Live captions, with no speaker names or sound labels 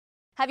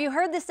Have you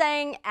heard the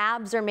saying,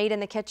 abs are made in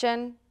the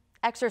kitchen?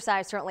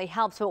 Exercise certainly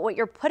helps, but what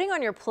you're putting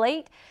on your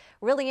plate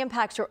really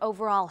impacts your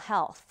overall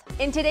health.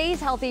 In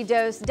today's Healthy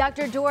Dose,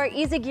 Dr. Dora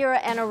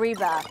Izaquirre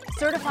Anariba,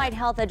 certified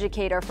health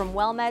educator from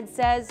WellMed,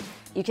 says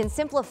you can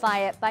simplify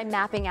it by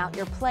mapping out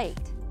your plate.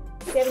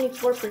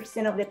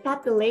 74% of the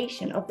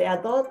population, of the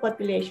adult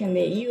population in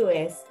the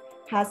U.S.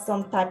 has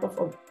some type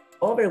of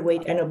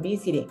overweight and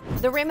obesity.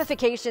 The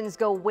ramifications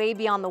go way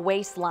beyond the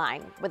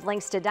waistline, with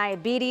links to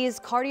diabetes,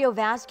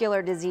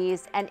 cardiovascular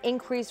disease, and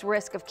increased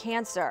risk of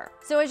cancer.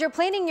 So as you're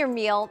planning your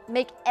meal,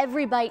 make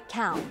every bite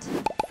count.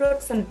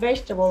 Fruits and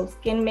vegetables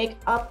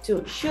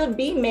should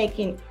be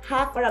making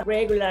half a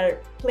regular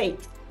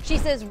plate. She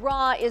says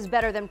raw is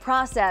better than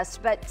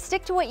processed, but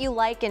stick to what you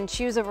like and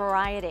choose a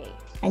variety.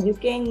 And you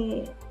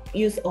can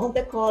use all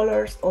the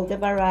colors, all the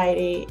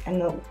variety,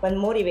 and what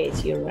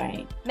motivates you,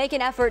 right? Make an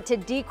effort to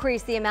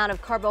decrease the amount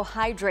of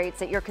carbohydrates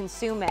that you're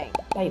consuming.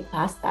 Like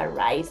pasta,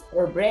 rice,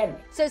 or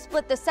bread. So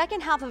split the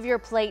second half of your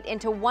plate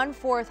into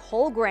 1/4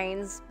 whole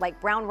grains, like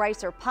brown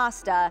rice or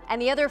pasta,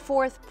 and the other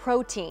 1/4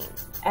 protein.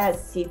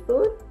 As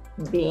seafood,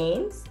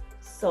 beans,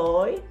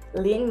 soy,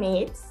 lean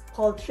meats,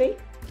 poultry.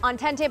 On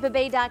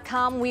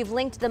 10tampabay.com, we've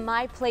linked the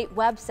My Plate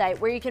website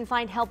where you can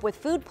find help with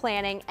food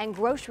planning and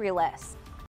grocery lists.